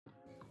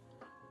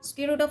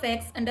square root of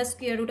x under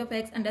square root of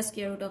x under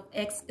square root of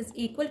x is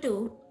equal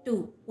to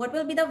 2. What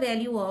will be the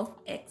value of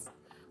x?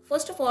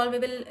 First of all, we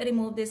will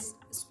remove this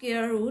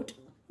square root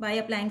by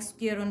applying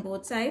square on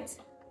both sides.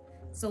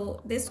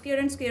 So this square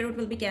and square root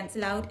will be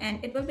cancelled out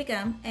and it will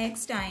become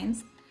x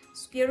times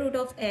square root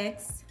of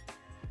x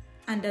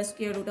under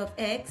square root of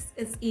x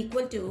is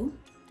equal to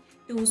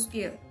 2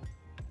 square.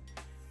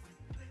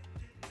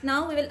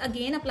 Now we will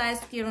again apply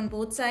square on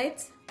both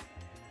sides.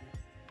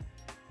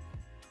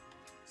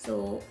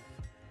 So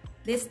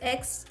this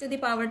x to the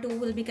power 2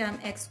 will become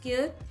x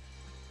squared.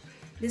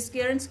 This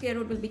square and square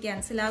root will be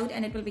cancelled out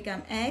and it will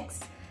become x,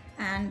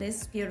 and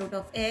this square root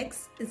of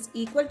x is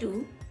equal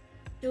to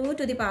 2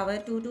 to the power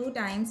 2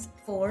 times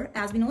 4,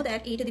 as we know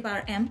that a to the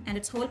power m and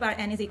its whole power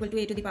n is equal to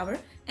a to the power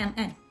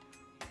mn.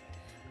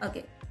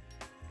 Okay,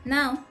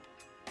 now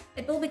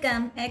it will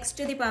become x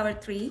to the power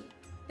 3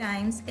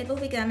 times it will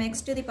become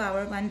x to the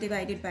power 1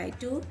 divided by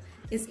 2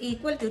 is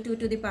equal to 2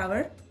 to the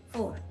power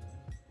 4.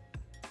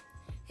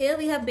 Here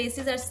we have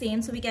bases are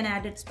same, so we can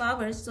add its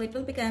powers. So it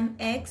will become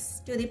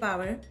x to the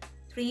power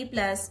 3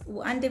 plus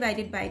 1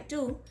 divided by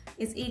 2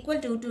 is equal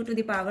to 2 to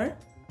the power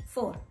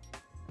 4.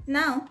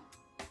 Now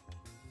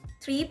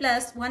 3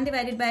 plus 1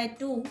 divided by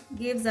 2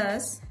 gives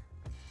us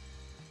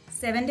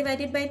 7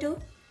 divided by 2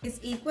 is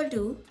equal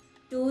to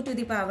 2 to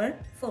the power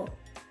 4.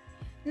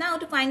 Now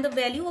to find the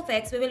value of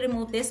x, we will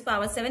remove this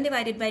power 7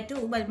 divided by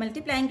 2 by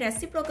multiplying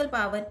reciprocal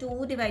power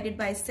 2 divided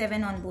by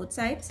 7 on both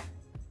sides.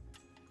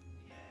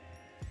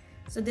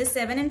 So this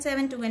 7 and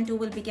 7, 2 and 2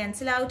 will be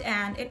cancelled out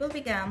and it will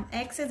become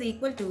x is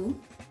equal to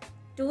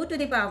 2 to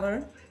the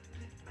power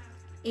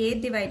 8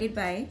 divided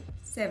by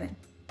 7.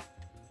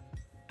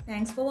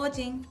 Thanks for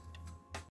watching.